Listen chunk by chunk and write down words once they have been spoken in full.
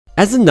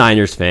As a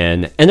Niners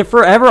fan and a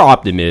forever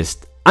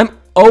optimist, I'm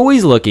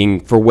always looking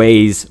for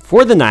ways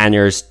for the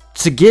Niners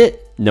to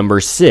get number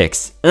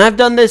 6. And I've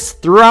done this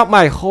throughout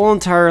my whole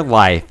entire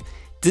life,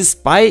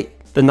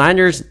 despite the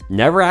Niners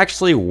never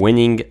actually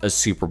winning a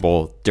Super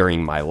Bowl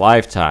during my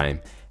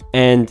lifetime.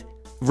 And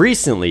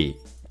recently,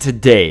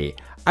 today,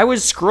 I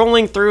was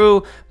scrolling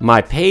through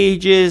my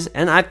pages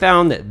and I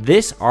found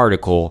this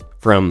article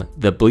from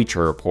the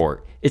Bleacher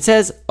Report. It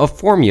says a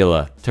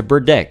formula to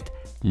predict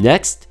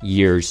next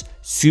year's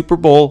Super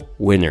Bowl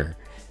winner.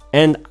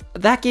 And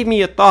that gave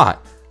me a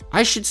thought.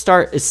 I should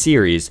start a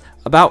series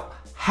about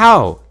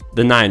how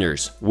the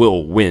Niners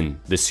will win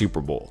the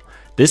Super Bowl.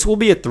 This will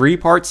be a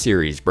 3-part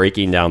series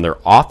breaking down their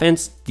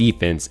offense,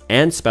 defense,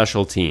 and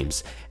special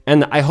teams.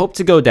 And I hope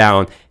to go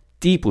down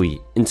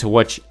deeply into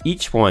what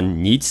each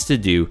one needs to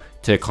do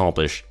to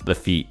accomplish the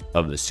feat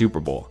of the Super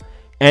Bowl.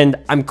 And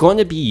I'm going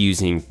to be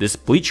using this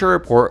Bleacher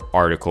Report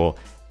article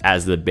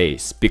as the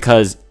base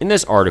because in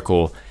this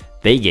article,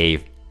 they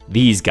gave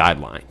these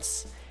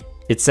guidelines.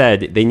 It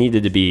said they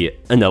needed to be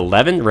an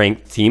 11th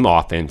ranked team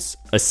offense,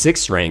 a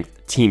 6th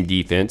ranked team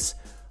defense,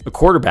 a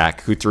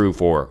quarterback who threw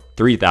for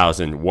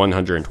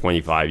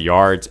 3,125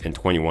 yards and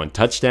 21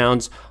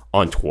 touchdowns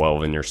on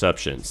 12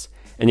 interceptions.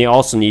 And they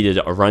also needed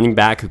a running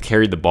back who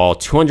carried the ball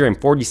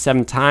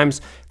 247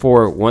 times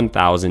for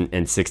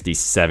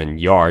 1,067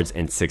 yards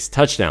and 6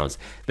 touchdowns.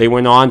 They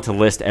went on to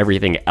list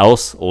everything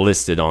else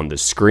listed on the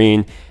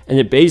screen, and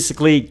it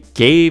basically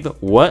gave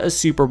what a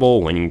Super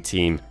Bowl winning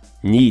team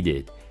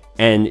needed.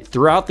 And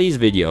throughout these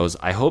videos,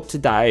 I hope to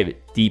dive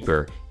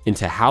deeper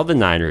into how the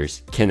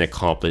Niners can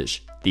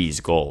accomplish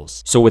these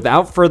goals. So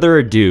without further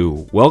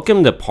ado,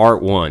 welcome to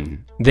part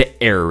 1,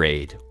 the air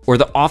raid, or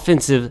the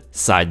offensive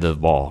side of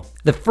the ball.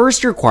 The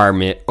first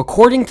requirement,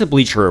 according to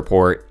Bleacher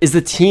Report, is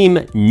the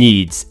team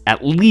needs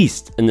at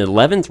least an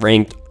 11th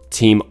ranked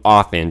team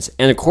offense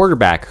and a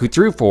quarterback who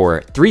threw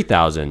for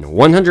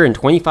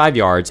 3,125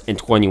 yards and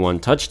 21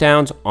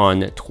 touchdowns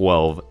on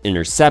 12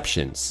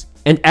 interceptions.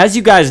 And as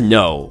you guys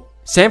know,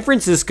 San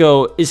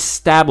Francisco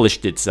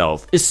established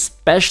itself,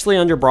 especially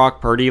under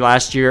Brock Purdy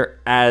last year,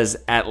 as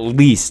at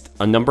least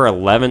a number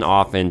 11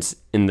 offense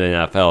in the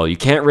NFL. You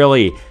can't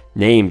really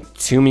name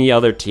too many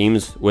other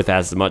teams with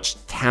as much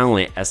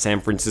talent as San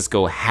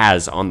Francisco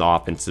has on the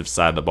offensive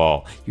side of the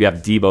ball. You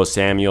have Deebo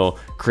Samuel,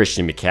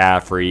 Christian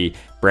McCaffrey,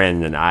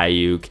 Brandon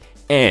Ayuk,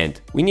 and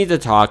we need to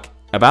talk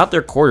about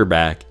their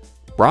quarterback,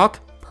 Brock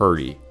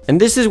Purdy. And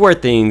this is where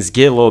things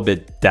get a little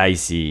bit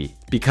dicey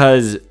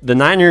because the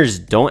Niners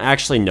don't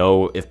actually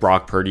know if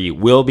Brock Purdy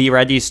will be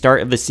ready to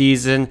start of the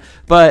season,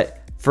 but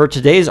for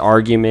today's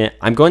argument,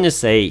 I'm going to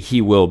say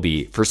he will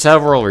be for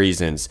several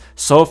reasons.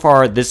 So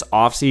far this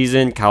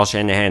offseason, Kyle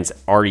Shanahan's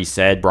already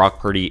said Brock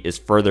Purdy is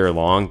further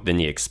along than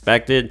he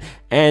expected,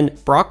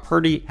 and Brock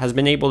Purdy has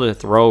been able to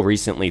throw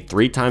recently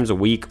 3 times a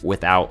week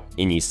without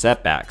any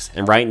setbacks.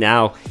 And right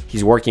now,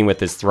 he's working with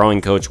his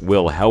throwing coach,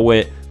 Will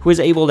Helwit, who is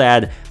able to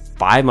add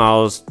 5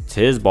 miles to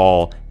his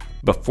ball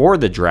before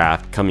the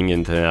draft coming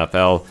into the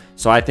NFL.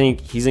 So I think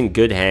he's in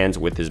good hands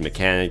with his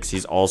mechanics.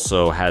 He's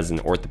also has an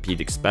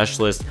orthopedic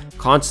specialist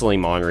constantly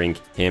monitoring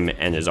him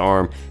and his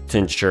arm to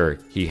ensure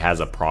he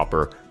has a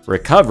proper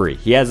recovery.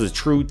 He has a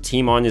true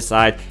team on his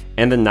side,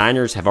 and the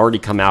Niners have already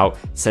come out,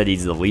 said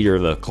he's the leader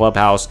of the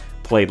clubhouse,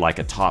 played like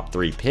a top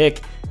 3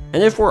 pick.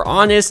 And if we're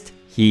honest,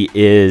 he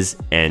is,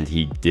 and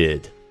he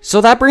did. So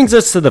that brings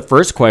us to the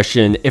first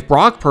question. If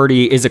Brock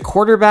Purdy is a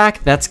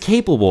quarterback that's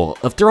capable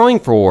of throwing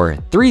for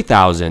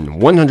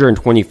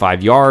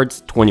 3,125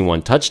 yards,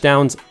 21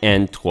 touchdowns,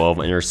 and 12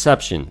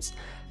 interceptions.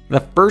 The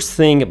first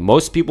thing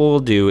most people will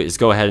do is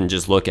go ahead and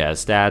just look at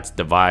his stats,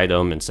 divide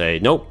them, and say,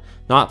 nope,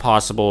 not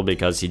possible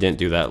because he didn't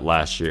do that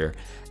last year.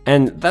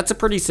 And that's a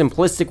pretty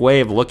simplistic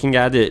way of looking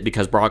at it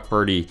because Brock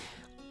Purdy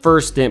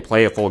first didn't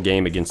play a full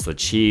game against the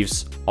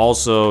Chiefs.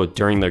 Also,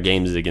 during their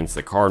games against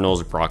the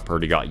Cardinals, Brock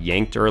Purdy got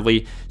yanked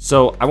early.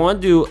 So I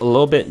want to do a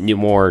little bit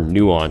more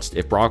nuanced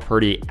if Brock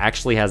Purdy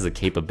actually has the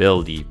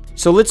capability.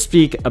 So let's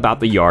speak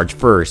about the yards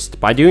first.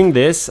 By doing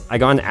this, I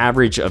got an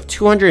average of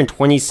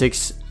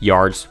 226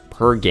 yards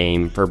per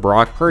game for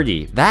Brock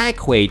Purdy. That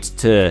equates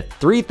to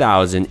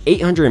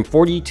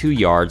 3,842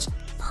 yards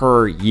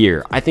per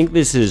year. I think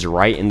this is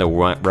right in the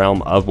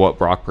realm of what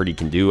Brock Purdy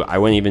can do. I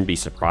wouldn't even be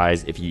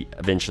surprised if he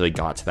eventually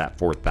got to that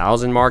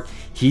 4,000 mark.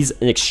 He's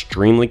an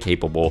extremely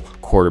capable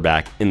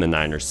quarterback in the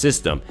Niners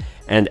system.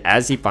 And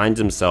as he finds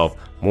himself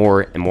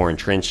more and more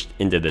entrenched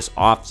into this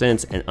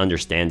offense and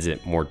understands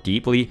it more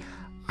deeply,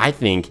 I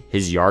think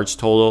his yards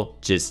total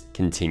just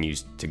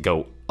continues to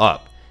go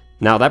up.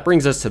 Now that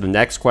brings us to the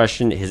next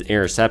question, his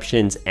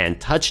interceptions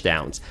and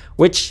touchdowns,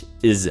 which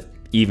is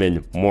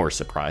even more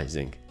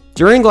surprising.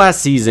 During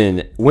last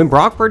season, when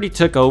Brock Purdy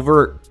took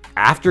over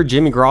after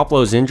Jimmy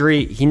Garoppolo's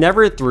injury, he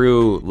never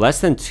threw less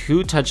than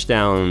 2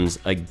 touchdowns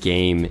a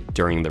game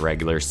during the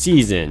regular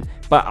season.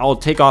 But I'll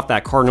take off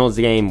that Cardinals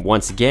game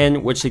once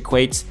again, which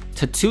equates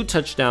to 2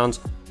 touchdowns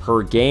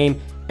per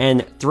game.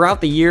 And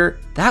throughout the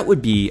year, that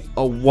would be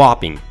a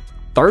whopping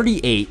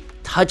 38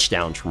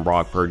 touchdowns from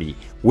Brock Purdy,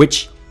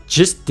 which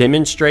just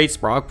demonstrates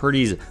Brock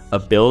Purdy's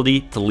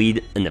ability to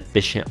lead an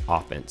efficient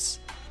offense.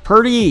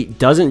 Purdy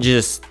doesn't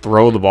just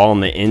throw the ball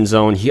in the end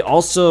zone, he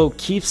also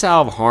keeps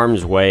out of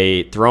harm's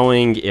way,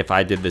 throwing, if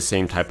I did the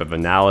same type of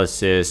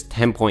analysis,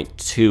 10.2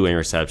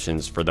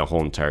 interceptions for the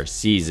whole entire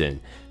season.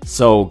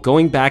 So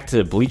going back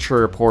to Bleacher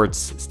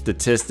Report's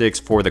statistics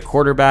for the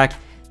quarterback,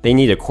 they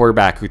need a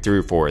quarterback who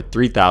threw for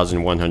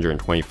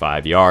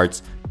 3,125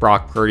 yards.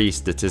 Brock Purdy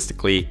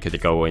statistically could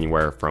go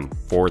anywhere from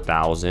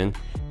 4,000,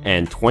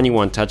 and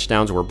 21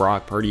 touchdowns, where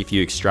Brock Purdy, if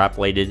you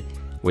extrapolated,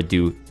 would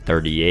do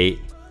 38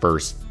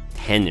 first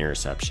 10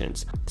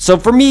 interceptions. So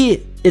for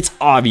me, it's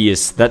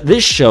obvious that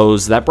this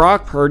shows that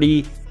Brock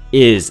Purdy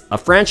is a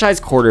franchise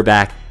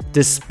quarterback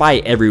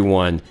despite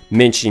everyone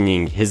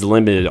mentioning his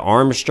limited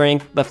arm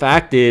strength. The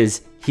fact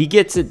is, he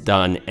gets it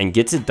done and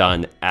gets it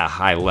done at a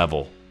high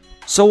level.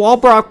 So while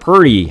Brock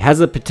Purdy has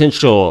the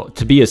potential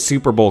to be a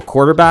Super Bowl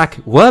quarterback,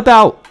 what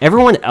about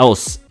everyone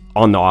else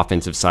on the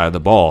offensive side of the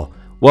ball?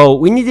 Well,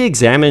 we need to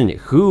examine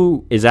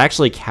who is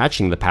actually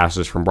catching the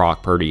passes from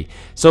Brock Purdy.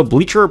 So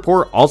Bleacher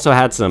Report also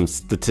had some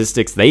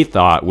statistics they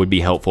thought would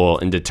be helpful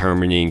in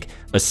determining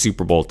a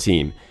Super Bowl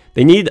team.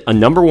 They need a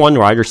number 1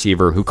 wide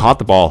receiver who caught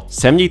the ball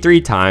 73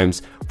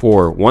 times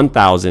for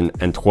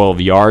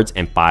 1,012 yards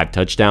and 5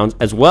 touchdowns,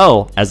 as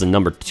well as a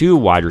number 2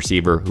 wide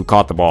receiver who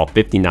caught the ball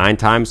 59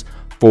 times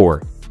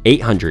for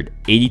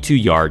 882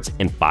 yards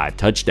and 5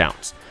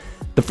 touchdowns.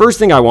 The first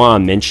thing I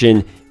want to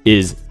mention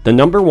is the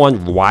number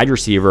 1 wide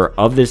receiver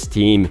of this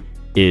team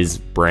is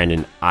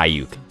Brandon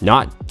Ayuk,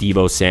 not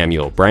Deebo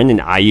Samuel. Brandon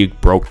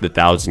Ayuk broke the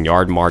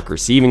 1,000-yard mark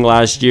receiving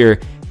last year.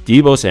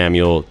 Deebo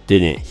Samuel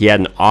didn't. He had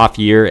an off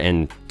year,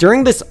 and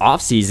during this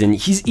offseason,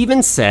 he's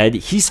even said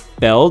he's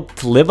failed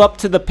to live up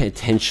to the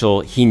potential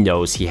he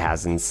knows he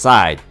has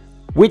inside,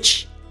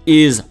 which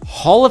is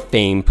Hall of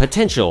Fame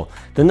potential.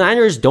 The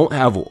Niners don't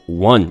have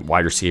one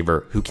wide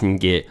receiver who can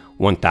get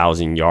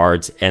 1,000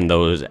 yards and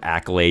those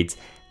accolades.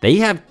 They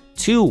have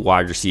 2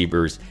 wide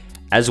receivers,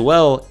 as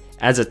well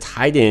as a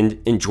tight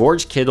end in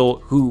George Kittle,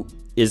 who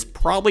is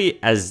probably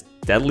as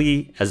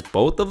deadly as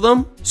both of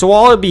them. So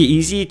while it'd be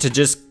easy to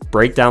just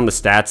break down the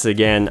stats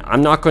again,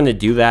 I'm not going to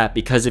do that,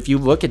 because if you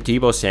look at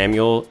Deebo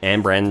Samuel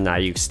and Brandon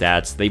Ayuk's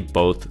stats, they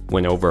both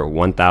went over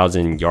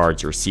 1,000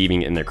 yards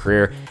receiving in their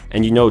career,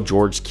 and you know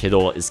George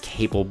Kittle is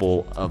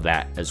capable of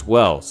that as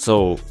well.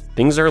 So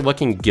things are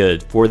looking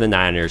good for the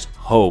Niners'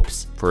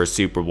 hopes for a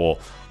Super Bowl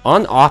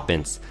on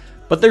offense,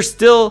 but there's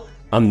still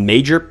a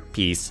major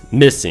piece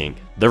missing: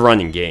 the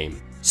running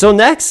game. So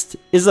next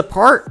is the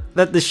part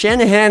that the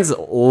Shanahans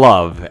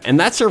love, and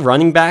that's a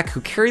running back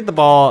who carried the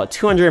ball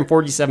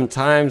 247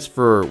 times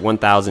for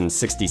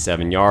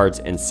 1,067 yards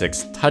and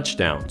 6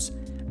 touchdowns.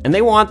 And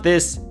they want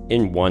this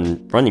in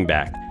one running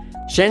back.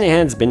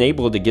 Shanahan's been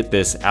able to get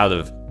this out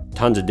of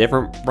tons of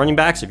different running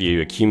backs if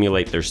you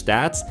accumulate their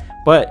stats,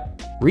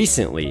 but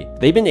recently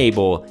they've been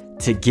able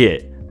to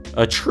get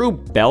a true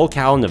bell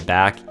cow in the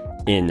back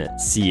in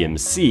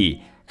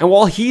CMC. And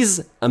while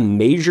he's a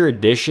major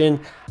addition,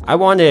 I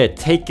want to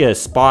take a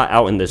spot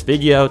out in this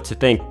video to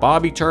thank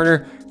Bobby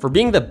Turner for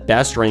being the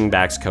best running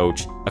backs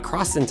coach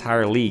across the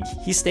entire league.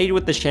 He stayed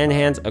with the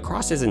Shanahans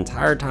across his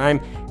entire time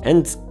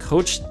and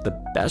coached the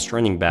best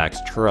running backs,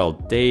 Terrell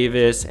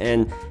Davis,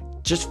 and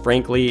just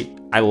frankly,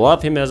 I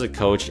love him as a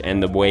coach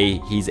and the way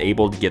he's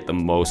able to get the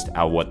most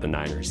out of what the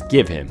Niners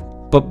give him.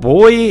 But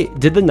boy,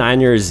 did the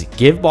Niners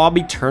give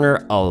Bobby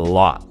Turner a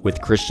lot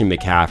with Christian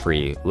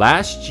McCaffrey.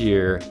 Last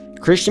year,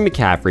 Christian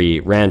McCaffrey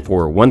ran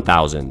for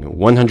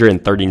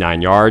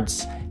 1,139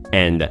 yards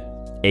and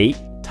 8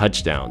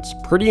 touchdowns.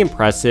 Pretty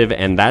impressive,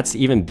 and that's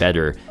even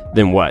better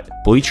than what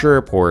Bleacher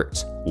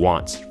Report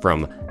wants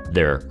from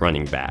their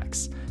running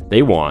backs.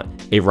 They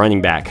want a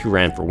running back who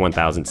ran for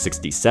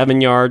 1,067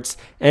 yards,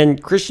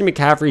 and Christian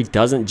McCaffrey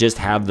doesn't just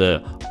have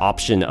the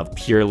option of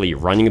purely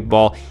running the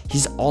ball,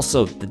 he's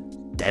also the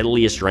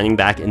deadliest running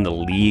back in the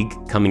league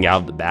coming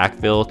out of the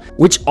backfield,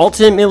 which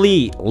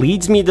ultimately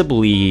leads me to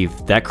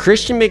believe that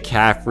Christian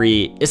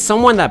McCaffrey is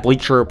someone that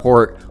Bleacher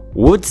Report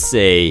would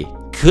say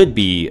could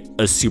be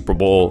a Super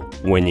Bowl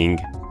winning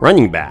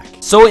running back.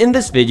 So in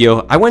this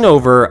video, I went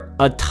over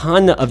a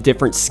ton of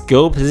different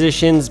skill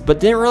positions, but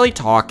didn't really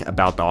talk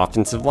about the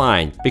offensive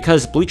line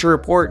because Bleacher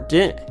Report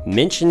didn't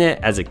mention it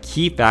as a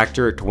key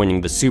factor to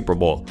winning the Super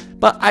Bowl.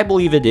 But I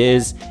believe it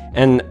is,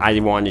 and I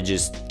want to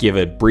just give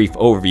a brief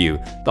overview.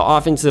 The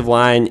offensive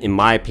line, in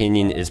my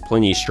opinion, is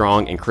plenty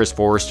strong, and Chris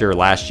Forrester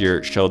last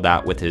year showed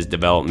that with his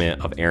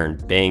development of Aaron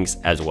Banks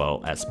as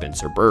well as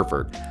Spencer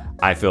Burford.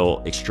 I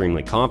feel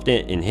extremely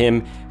confident in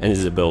him and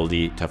his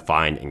ability to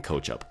find and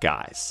coach up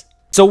guys.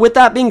 So with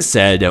that being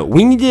said,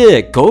 we need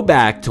to go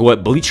back to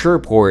what Bleacher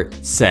Report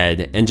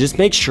said and just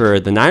make sure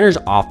the Niners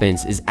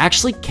offense is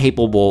actually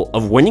capable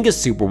of winning a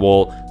Super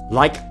Bowl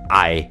like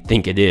I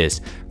think it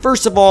is.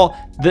 First of all,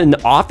 the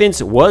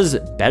offense was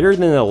better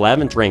than the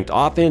 11th ranked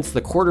offense. The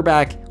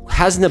quarterback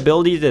has an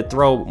ability to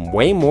throw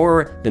way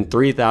more than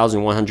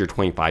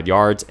 3,125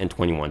 yards and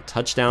 21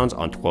 touchdowns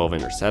on 12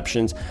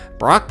 interceptions.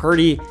 Brock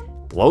Purdy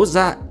blows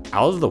that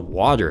out of the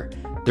water.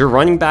 Their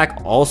running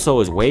back also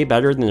is way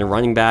better than their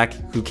running back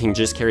who can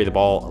just carry the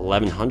ball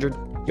 1,100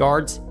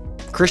 yards.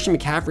 Christian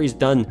McCaffrey's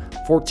done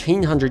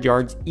 1,400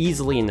 yards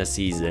easily in the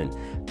season.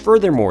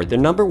 Furthermore, their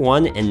number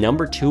 1 and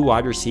number 2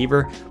 wide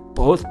receiver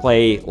both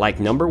play like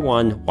number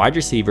 1 wide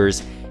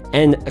receivers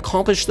and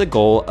accomplish the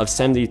goal of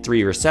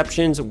 73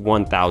 receptions,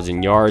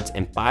 1,000 yards,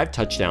 and 5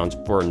 touchdowns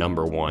for a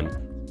number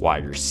 1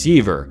 wide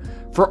receiver.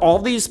 For all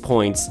these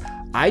points,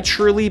 I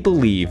truly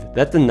believe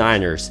that the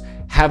Niners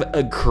have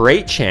a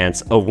great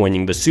chance of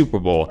winning the Super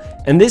Bowl,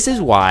 and this is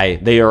why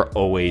they are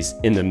always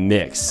in the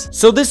mix.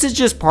 So this is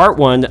just part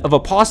 1 of a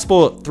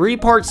possible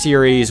 3-part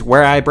series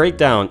where I break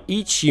down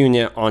each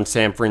unit on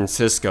San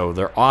Francisco,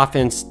 their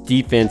offense,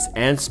 defense,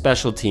 and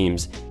special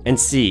teams, and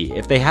see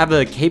if they have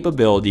the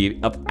capability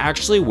of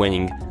actually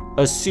winning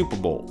a Super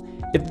Bowl.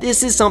 If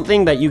this is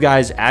something that you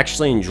guys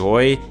actually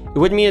enjoy, it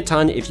would mean a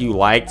ton if you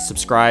liked,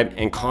 subscribed,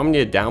 and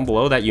commented down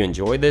below that you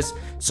enjoyed this,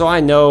 so I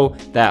know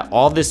that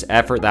all this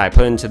effort that I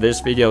put into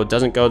this video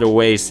doesn't go to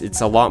waste.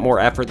 It's a lot more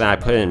effort than I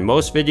put in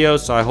most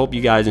videos, so I hope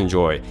you guys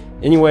enjoy.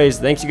 Anyways,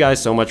 thanks you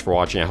guys so much for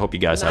watching. I hope you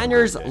guys have a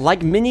great day.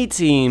 Like many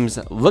teams,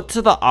 look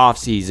to the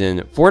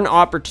offseason for an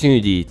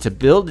opportunity to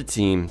build a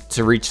team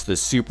to reach the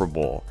Super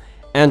Bowl.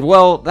 And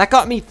well, that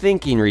got me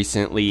thinking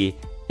recently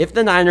if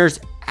the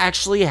Niners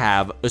actually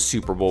have a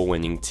Super Bowl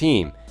winning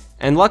team.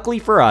 And luckily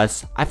for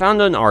us, I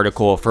found an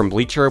article from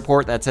Bleacher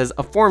Report that says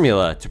a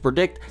formula to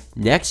predict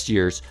next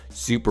year's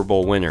Super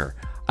Bowl winner.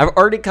 I've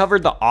already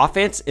covered the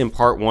offense in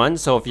part 1,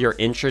 so if you're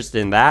interested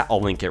in that, I'll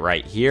link it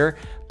right here.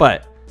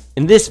 But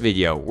in this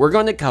video, we're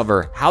going to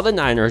cover how the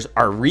Niners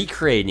are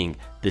recreating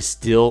the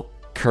steel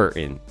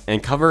curtain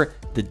and cover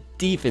the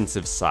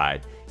defensive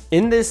side.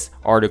 In this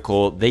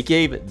article, they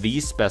gave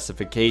these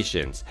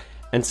specifications.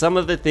 And some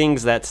of the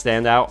things that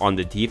stand out on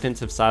the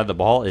defensive side of the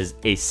ball is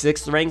a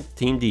 6th ranked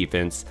team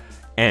defense,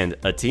 and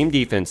a team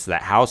defense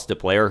that housed a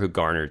player who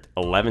garnered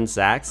 11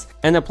 sacks,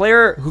 and a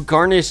player who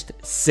garnished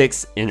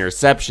 6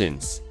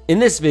 interceptions. In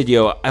this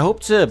video, I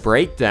hope to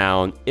break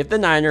down if the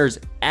Niners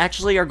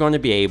actually are going to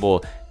be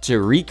able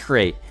to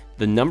recreate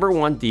the number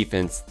 1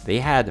 defense they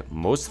had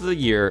most of the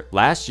year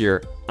last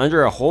year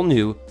under a whole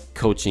new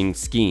coaching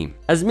scheme.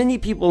 As many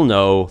people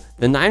know,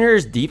 the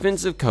Niners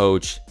defensive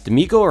coach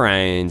DeMeco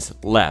Ryans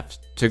left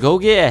to go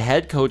get a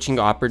head coaching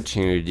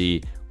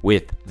opportunity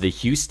with the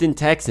Houston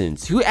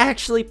Texans, who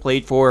actually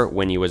played for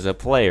when he was a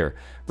player.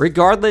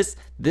 Regardless,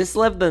 this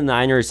left the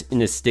Niners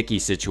in a sticky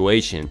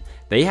situation.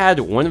 They had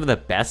one of the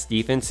best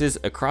defenses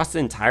across the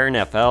entire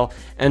NFL,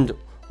 and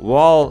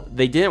while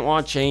they didn't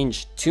want to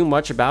change too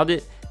much about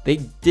it, they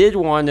did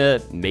want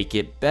to make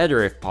it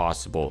better if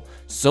possible.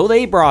 So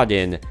they brought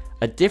in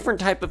a different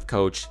type of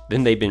coach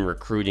than they've been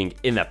recruiting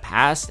in the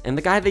past, and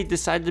the guy they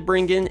decided to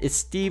bring in is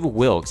Steve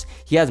Wilks.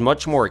 He has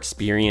much more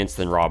experience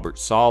than Robert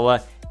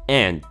Saleh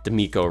and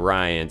DeMeco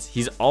Ryans.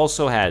 He's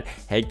also had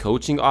head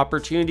coaching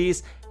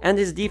opportunities, and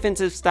his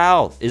defensive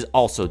style is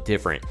also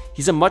different.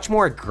 He's a much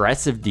more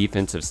aggressive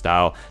defensive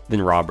style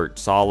than Robert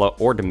Saleh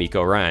or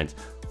DeMeco Ryans.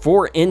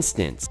 For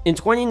instance, in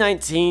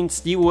 2019,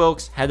 Steve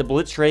Wilks had a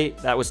blitz rate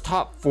that was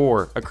top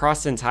 4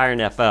 across the entire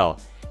NFL.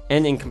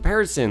 And in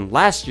comparison,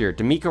 last year,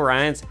 DeMeco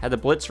Ryans had a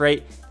blitz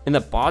rate in the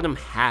bottom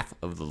half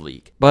of the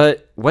league.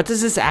 But what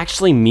does this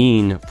actually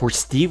mean for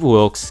Steve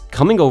Wilks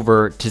coming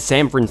over to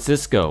San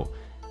Francisco?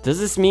 Does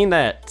this mean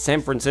that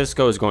San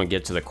Francisco is going to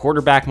get to the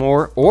quarterback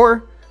more,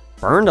 or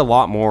burned a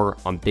lot more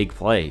on big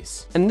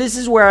plays? And this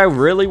is where I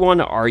really want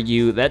to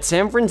argue that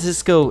San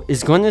Francisco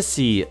is going to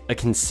see a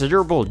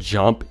considerable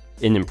jump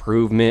in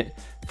improvement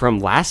from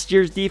last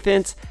year's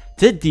defense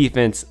to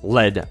defense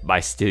led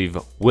by Steve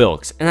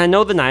Wilks. And I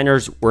know the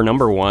Niners were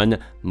number 1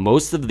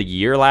 most of the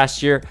year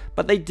last year,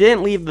 but they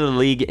didn't leave the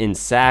league in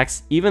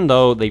sacks, even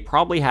though they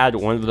probably had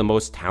one of the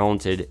most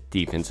talented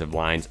defensive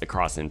lines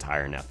across the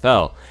entire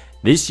NFL.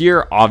 This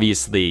year,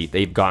 obviously,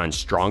 they've gotten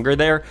stronger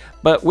there,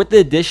 but with the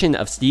addition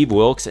of Steve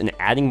Wilks and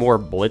adding more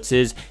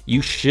blitzes,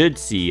 you should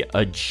see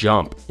a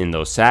jump in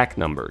those sack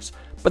numbers.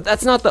 But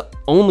that's not the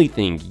only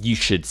thing you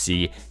should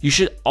see. You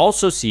should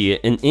also see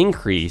an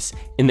increase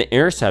in the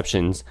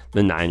interceptions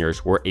the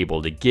Niners were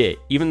able to get.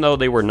 Even though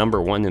they were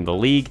number 1 in the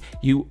league,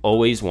 you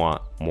always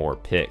want more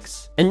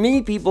picks. And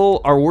many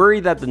people are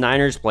worried that the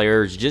Niners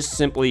players just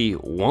simply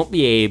won't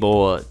be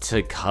able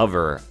to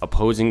cover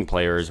opposing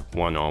players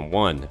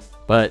one-on-one.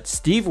 But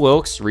Steve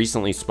Wilks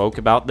recently spoke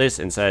about this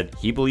and said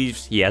he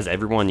believes he has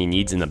everyone he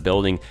needs in the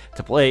building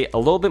to play a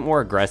little bit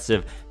more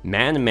aggressive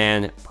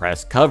man-to-man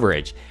press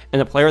coverage.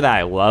 And a player that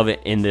I love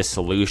in this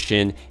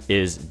solution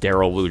is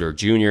Darrell Luter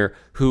Jr.,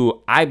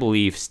 who I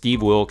believe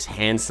Steve Wilks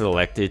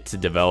hand-selected to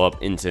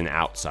develop into an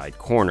outside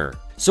corner.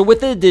 So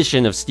with the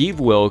addition of Steve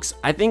Wilks,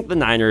 I think the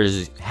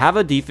Niners have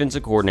a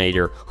defensive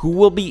coordinator who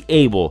will be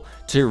able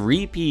to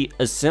repeat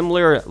a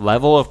similar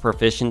level of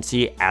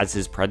proficiency as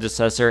his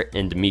predecessor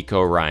in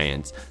DeMeco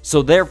Ryans.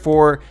 So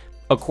therefore,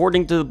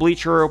 according to the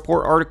Bleacher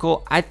Report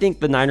article, I think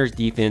the Niners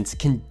defense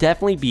can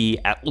definitely be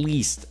at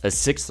least a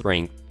 6th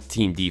ranked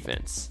team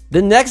defense.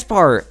 The next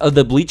part of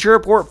the Bleacher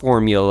Report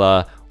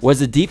formula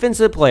was a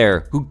defensive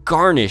player who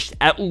garnished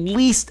at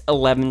least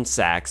 11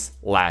 sacks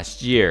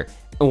last year.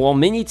 And while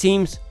many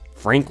teams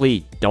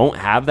frankly don't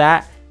have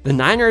that, the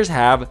Niners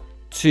have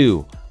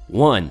two.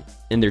 One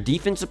in their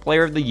defensive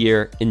player of the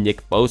year in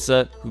Nick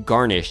Bosa, who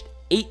garnished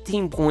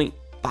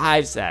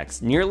 18.5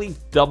 sacks, nearly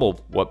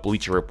double what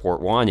Bleacher Report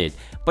wanted.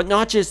 But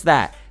not just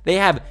that, they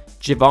have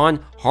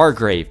Javon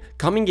Hargrave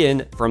coming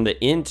in from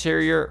the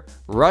interior,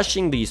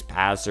 rushing these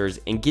passers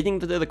and getting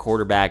to the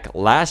quarterback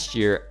last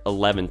year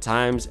 11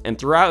 times, and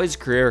throughout his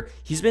career,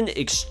 he's been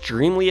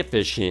extremely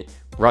efficient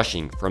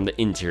rushing from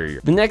the interior.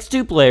 The next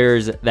two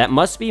players that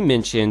must be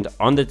mentioned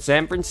on the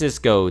San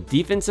Francisco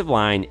defensive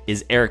line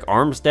is Eric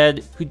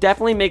Armstead, who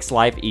definitely makes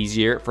life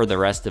easier for the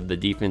rest of the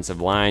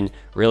defensive line.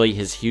 Really,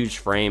 his huge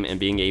frame and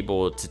being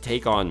able to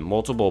take on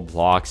multiple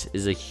blocks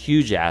is a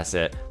huge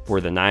asset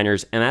for the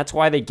Niners, and that's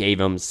why they gave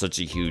him such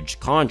a huge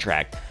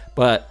contract.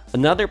 But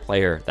another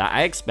player that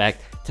I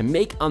expect to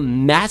make a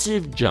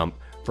massive jump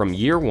from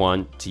year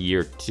one to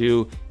year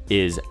two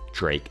is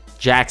Drake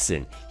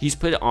Jackson. He's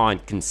put on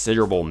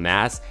considerable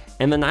mass,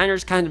 and the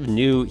Niners kind of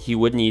knew he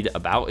would need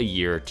about a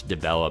year to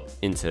develop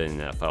into an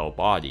NFL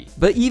body.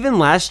 But even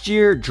last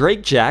year,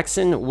 Drake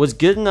Jackson was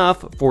good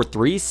enough for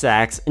 3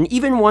 sacks and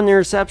even 1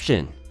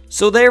 interception.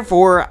 So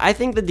therefore, I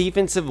think the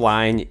defensive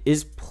line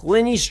is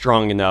plenty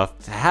strong enough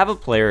to have a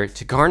player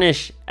to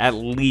garnish at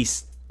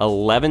least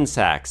 11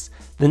 sacks.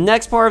 The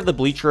next part of the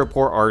Bleacher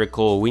Report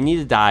article we need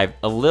to dive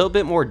a little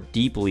bit more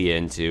deeply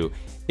into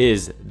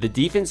is the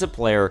defensive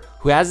player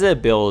who has the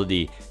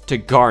ability to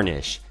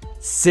garnish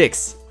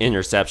 6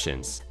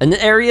 interceptions. An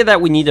area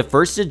that we need to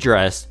first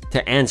address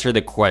to answer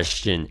the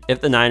question if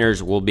the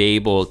Niners will be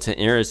able to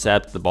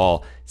intercept the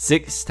ball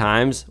 6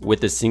 times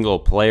with a single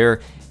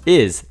player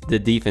is the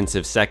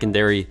defensive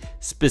secondary,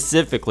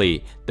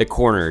 specifically the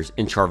corners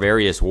in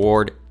Charvarius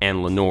Ward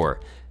and Lenoir.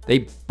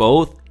 They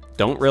both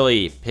don't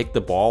really pick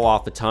the ball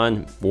off a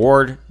ton.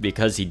 Ward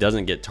because he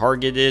doesn't get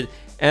targeted,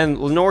 and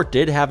Lenoir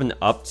did have an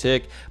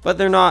uptick, but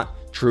they're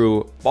not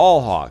true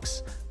ball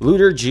hawks.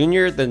 Luter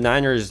Jr., the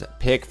Niners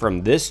pick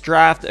from this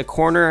draft, a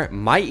corner,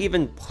 might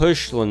even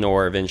push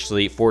Lenoir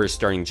eventually for his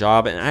starting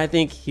job, and I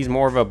think he's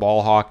more of a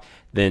ball hawk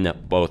than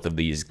both of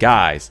these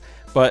guys.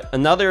 But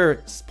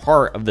another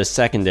part of the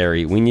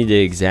secondary we need to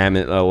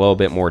examine a little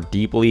bit more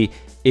deeply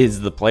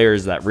is the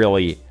players that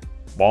really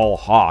ball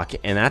hawk,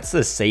 and that's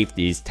the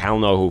safeties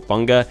Talanoa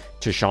Hufanga,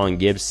 Tashawn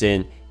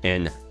Gibson,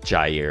 and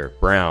Jair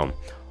Brown.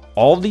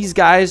 All of these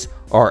guys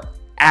are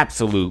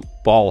absolute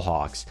ball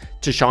hawks.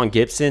 Tashawn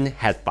Gibson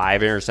had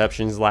 5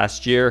 interceptions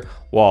last year,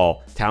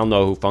 while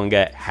Talanoa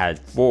Hufanga had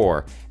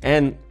 4.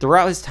 And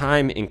throughout his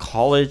time in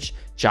college,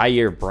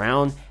 Jair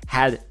Brown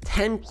had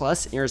 10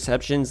 plus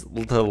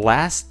interceptions the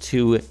last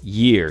 2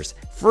 years.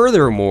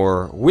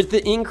 Furthermore, with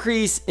the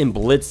increase in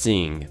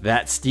blitzing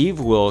that Steve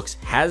Wilks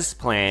has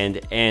planned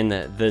and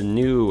the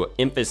new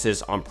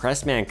emphasis on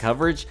press man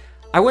coverage,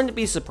 I wouldn't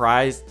be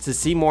surprised to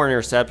see more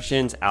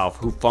interceptions out of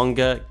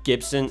Hufanga,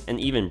 Gibson, and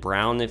even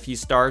Brown if he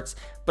starts.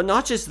 But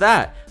not just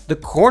that, the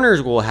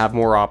corners will have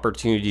more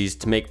opportunities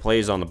to make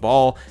plays on the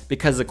ball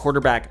because the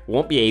quarterback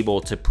won't be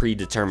able to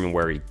predetermine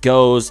where he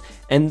goes,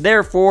 and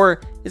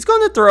therefore is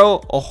going to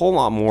throw a whole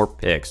lot more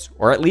picks,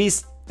 or at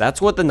least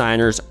that's what the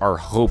Niners are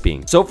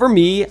hoping. So for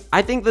me,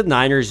 I think the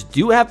Niners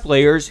do have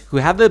players who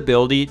have the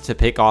ability to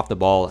pick off the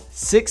ball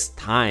 6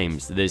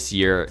 times this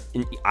year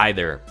in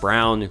either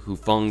Brown,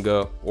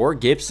 Hufanga, or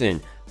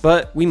Gibson.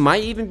 But we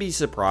might even be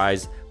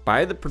surprised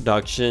by the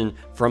production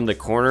from the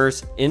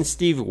corners in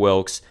Steve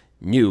Wilks'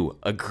 new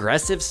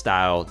aggressive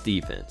style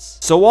defense.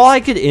 So while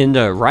I could end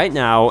right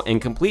now and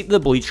complete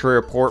the Bleacher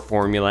Report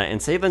formula and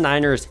say the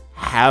Niners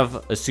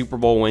have a Super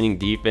Bowl winning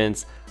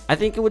defense, I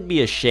think it would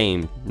be a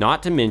shame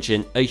not to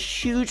mention a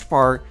huge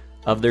part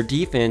of their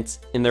defense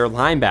in their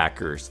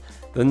linebackers.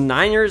 The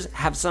Niners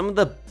have some of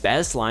the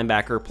best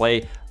linebacker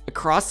play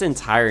across the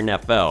entire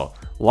NFL,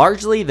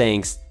 largely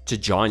thanks to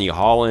Johnny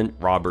Holland,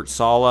 Robert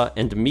Saleh,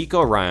 and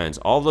D'Amico Ryans.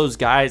 All those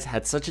guys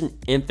had such an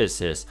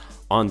emphasis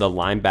on the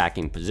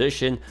linebacking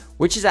position,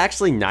 which is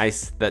actually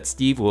nice that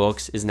Steve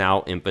Wilks is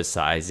now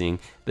emphasizing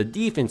the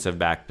defensive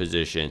back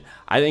position.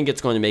 I think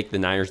it's going to make the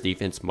Niners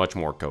defense much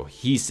more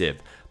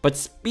cohesive. But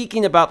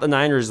speaking about the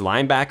Niners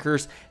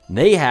linebackers,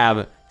 they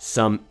have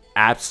some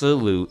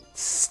absolute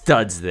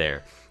studs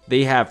there.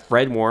 They have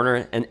Fred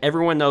Warner, and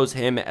everyone knows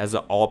him as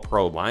an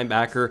all-pro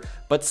linebacker,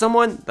 but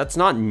someone that's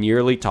not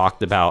nearly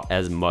talked about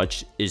as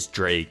much is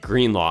Dre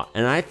Greenlaw,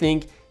 and I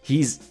think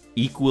he's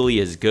equally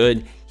as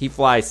good. He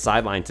flies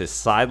sideline to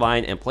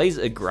sideline and plays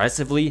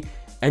aggressively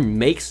and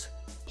makes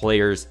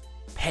players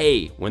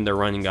pay when they're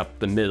running up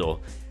the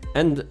middle.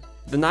 And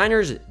the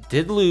Niners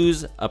did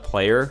lose a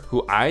player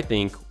who I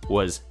think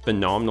was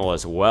phenomenal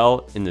as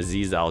well in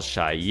Azeez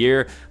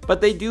Al-Shaair,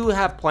 but they do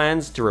have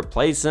plans to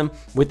replace him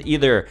with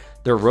either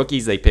the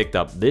rookies they picked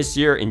up this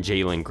year in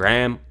Jalen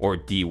Graham or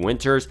D.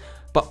 Winters.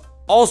 But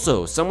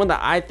also, someone that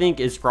I think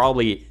is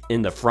probably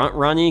in the front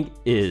running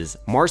is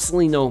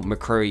Marcelino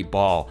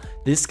McCurry-Ball.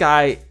 This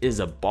guy is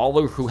a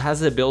baller who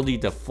has the ability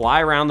to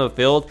fly around the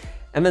field,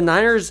 and the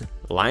Niners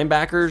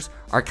linebackers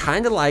are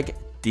kind of like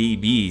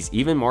DBs.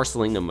 Even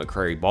Marcelino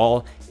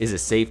McCrary-Ball is a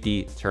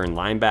safety turned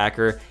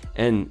linebacker,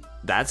 and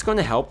that's going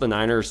to help the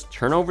Niners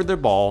turn over the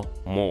ball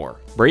more.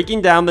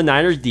 Breaking down the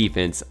Niners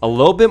defense a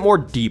little bit more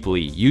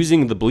deeply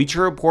using the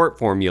Bleacher Report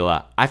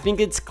formula, I think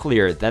it's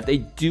clear that they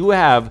do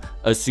have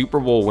a Super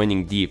Bowl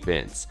winning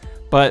defense.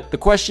 But the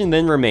question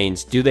then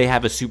remains, do they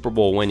have a Super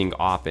Bowl winning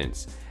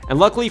offense? And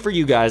luckily for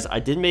you guys, I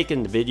did make a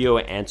video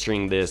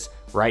answering this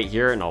right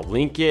here, and I'll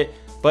link it.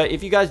 But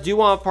if you guys do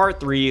want part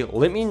 3,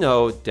 let me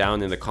know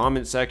down in the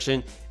comment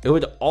section. It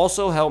would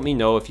also help me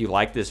know if you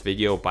like this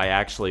video by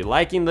actually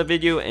liking the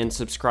video and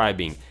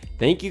subscribing.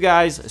 Thank you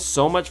guys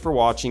so much for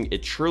watching.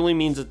 It truly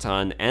means a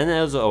ton. And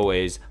as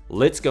always,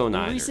 let's go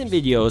Niners. In recent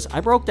videos, I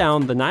broke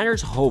down the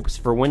Niners' hopes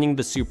for winning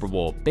the Super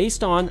Bowl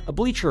based on a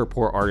Bleacher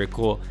Report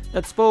article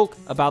that spoke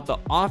about the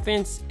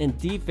offense and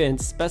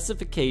defense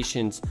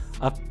specifications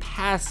of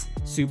past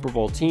Super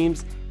Bowl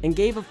teams and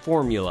gave a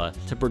formula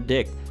to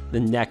predict the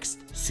next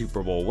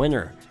Super Bowl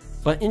winner.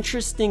 But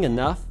interesting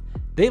enough,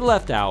 they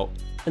left out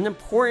an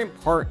important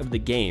part of the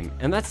game,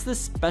 and that's the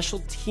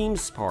special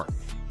teams part.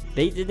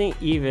 They didn't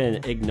even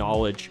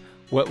acknowledge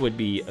what would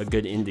be a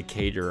good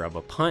indicator of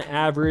a punt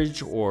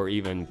average or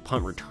even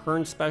punt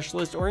return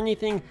specialist or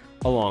anything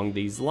along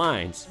these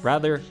lines.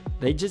 Rather,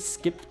 they just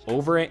skipped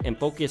over it and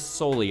focused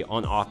solely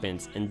on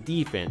offense and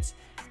defense.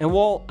 And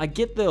while I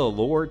get the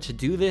allure to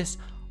do this,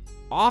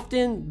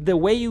 often the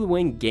way you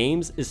win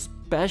games,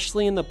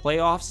 especially in the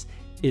playoffs,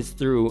 is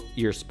through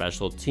your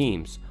special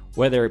teams,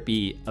 whether it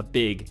be a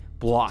big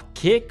block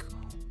kick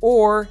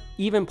or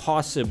even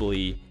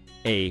possibly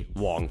a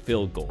long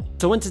field goal.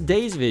 So in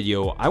today's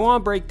video, I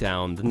want to break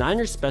down the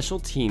Niners special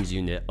teams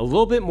unit a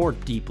little bit more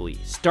deeply,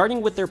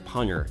 starting with their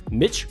punter,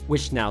 Mitch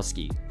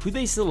Wishnowsky, who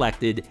they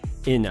selected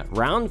in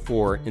round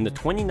 4 in the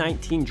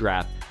 2019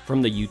 draft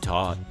from the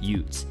Utah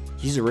Utes.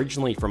 He's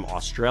originally from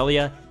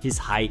Australia, his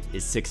height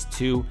is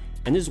 6'2",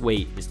 and his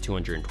weight is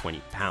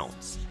 220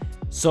 pounds.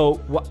 So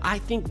what I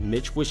think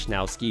Mitch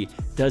Wishnowsky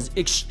does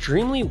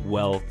extremely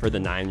well for the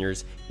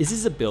Niners is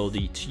his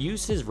ability to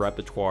use his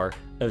repertoire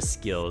of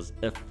skills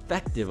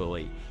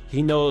effectively.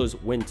 He knows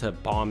when to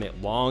bomb it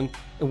long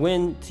and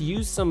when to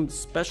use some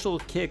special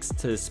kicks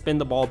to spin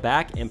the ball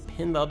back and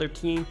pin the other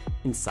team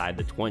inside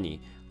the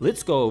 20.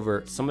 Let's go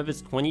over some of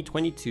his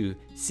 2022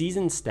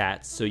 season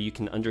stats so you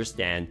can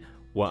understand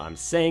what I'm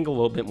saying a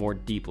little bit more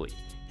deeply.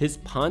 His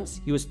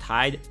punts, he was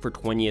tied for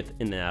 20th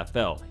in the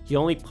NFL. He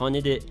only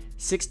punted it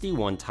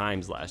 61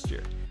 times last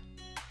year.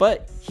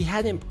 But he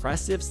had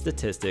impressive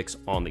statistics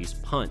on these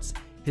punts.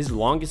 His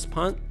longest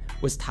punt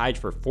was tied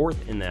for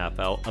 4th in the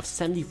NFL of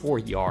 74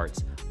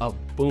 yards, a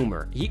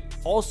boomer. He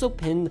also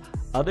pinned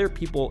other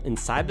people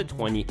inside the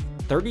 20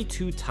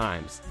 32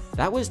 times.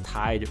 That was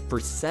tied for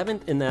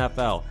 7th in the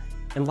NFL.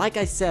 And like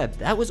I said,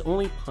 that was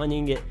only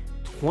punting it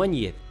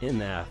 20th in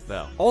the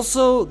NFL.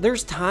 Also,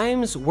 there's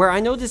times where I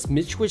notice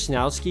Mitch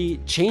Wishnowsky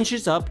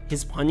changes up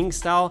his punting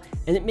style,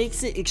 and it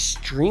makes it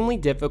extremely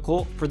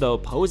difficult for the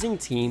opposing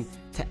team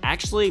to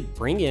actually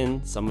bring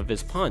in some of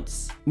his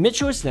punts. Mitch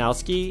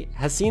Wishnowsky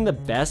has seen the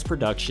best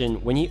production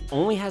when he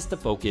only has to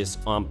focus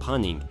on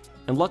punting.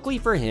 And luckily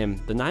for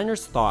him, the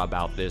Niners thought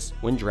about this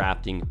when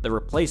drafting the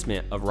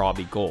replacement of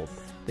Robbie Gould.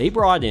 They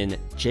brought in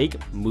Jake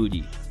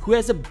Moody, who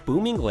has a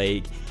booming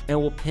leg and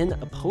will pin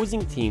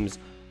opposing teams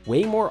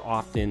way more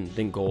often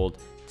than Gould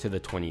to the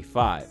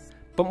 25.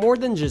 But more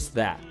than just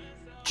that,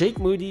 Jake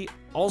Moody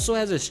also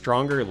has a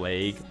stronger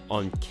leg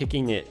on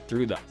kicking it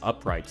through the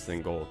uprights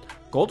than Gould.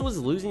 Gould was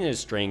losing his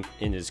strength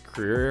in his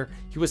career.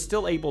 He was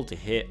still able to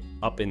hit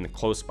up in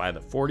close by the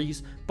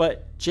 40s,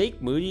 but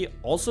Jake Moody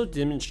also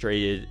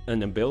demonstrated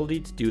an ability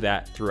to do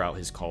that throughout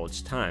his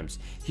college times.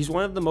 He's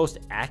one of the most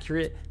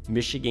accurate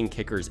Michigan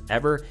kickers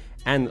ever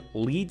and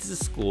leads the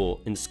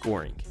school in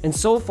scoring. And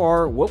so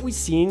far, what we've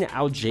seen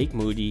out of Jake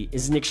Moody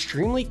is an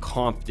extremely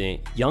confident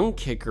young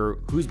kicker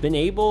who's been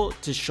able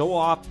to show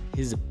off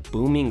his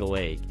booming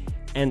leg.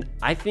 And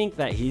I think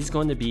that he's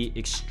going to be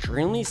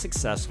extremely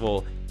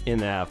successful in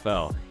the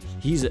NFL.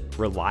 He's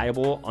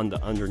reliable on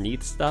the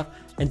underneath stuff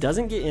and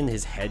doesn't get in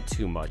his head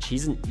too much.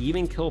 He's an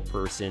even kill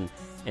person,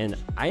 and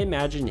I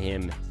imagine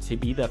him to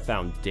be the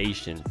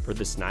foundation for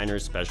this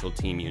Niners special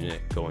team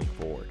unit going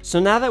forward. So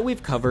now that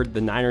we've covered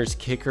the Niners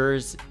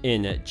kickers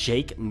in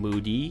Jake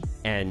Moody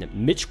and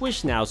Mitch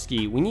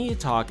Wishnowsky, we need to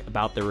talk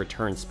about the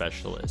return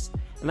specialist,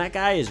 and that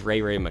guy is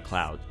Ray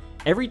McCloud.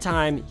 Every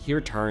time he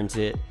returns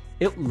it,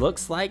 it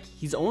looks like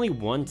he's only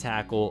one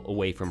tackle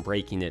away from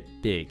breaking it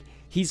big.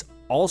 He's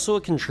also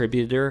a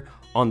contributor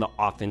on the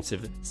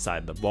offensive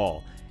side of the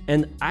ball,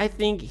 and I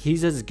think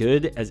he's as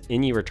good as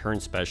any return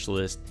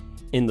specialist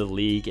in the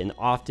league, and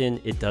often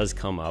it does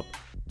come up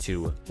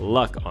to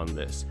luck on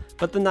this.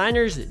 But the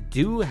Niners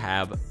do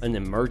have an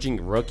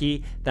emerging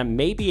rookie that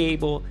may be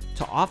able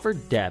to offer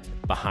depth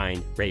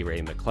behind Ray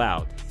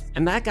McCloud,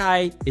 and that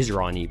guy is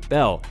Ronnie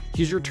Bell.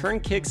 He's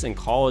returned kicks in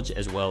college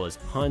as well as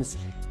punts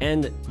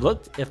and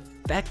looked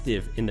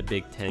effective in the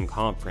Big Ten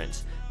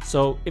Conference.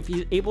 So if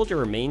he's able to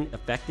remain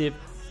effective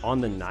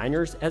on the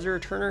Niners as a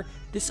returner,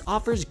 this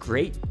offers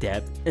great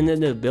depth and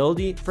an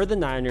ability for the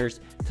Niners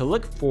to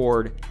look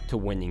forward to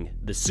winning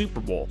the Super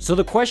Bowl. So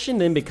the question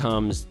then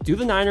becomes, do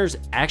the Niners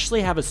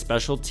actually have a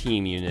special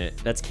team unit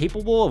that's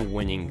capable of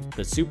winning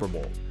the Super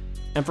Bowl?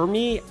 And for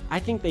me, I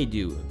think they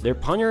do. Their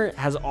punter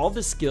has all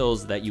the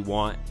skills that you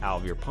want out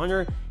of your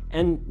punter,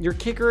 and your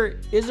kicker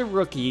is a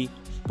rookie,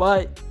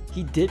 but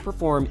he did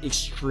perform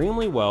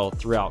extremely well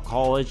throughout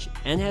college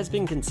and has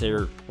been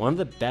considered one of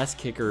the best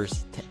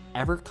kickers to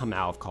ever come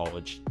out of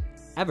college,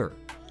 ever.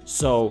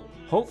 So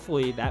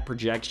hopefully that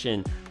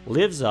projection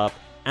lives up,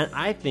 and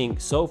I think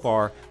so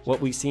far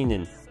what we've seen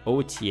in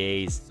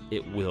OTAs,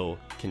 it will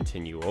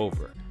continue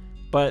over.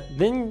 But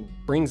then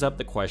brings up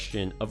the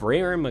question of Ray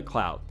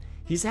McCloud.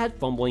 He's had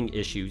fumbling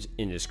issues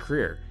in his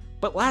career,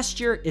 but last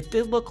year it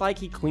did look like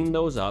he cleaned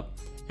those up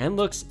and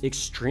looks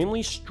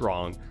extremely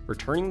strong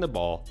returning the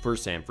ball for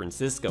San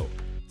Francisco.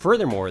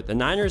 Furthermore, the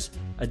Niners'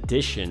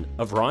 addition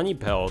of Ronnie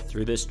Bell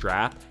through this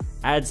draft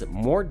adds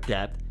more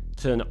depth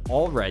to an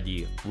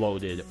already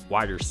loaded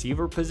wide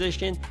receiver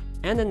position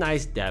and a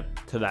nice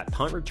depth to that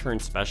punt return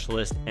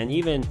specialist and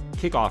even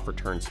kickoff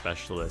return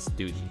specialist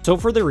duty. So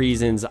for the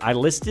reasons I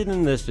listed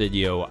in this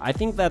video, I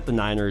think that the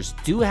Niners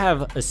do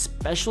have a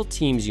special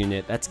teams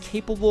unit that's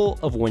capable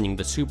of winning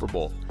the Super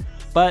Bowl.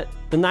 But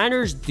the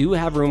Niners do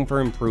have room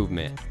for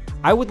improvement.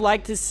 I would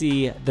like to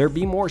see there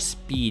be more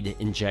speed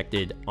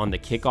injected on the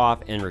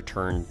kickoff and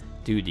return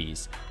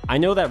duties. I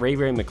know that Ray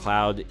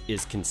McCloud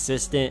is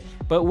consistent,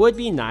 but it would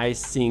be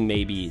nice seeing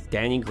maybe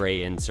Danny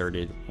Gray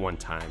inserted one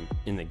time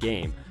in the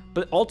game.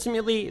 But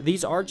ultimately,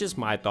 these are just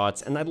my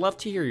thoughts, and I'd love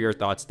to hear your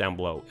thoughts down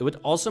below. It would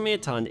also mean a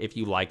ton if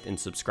you liked and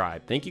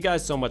subscribed. Thank you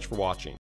guys so much for watching.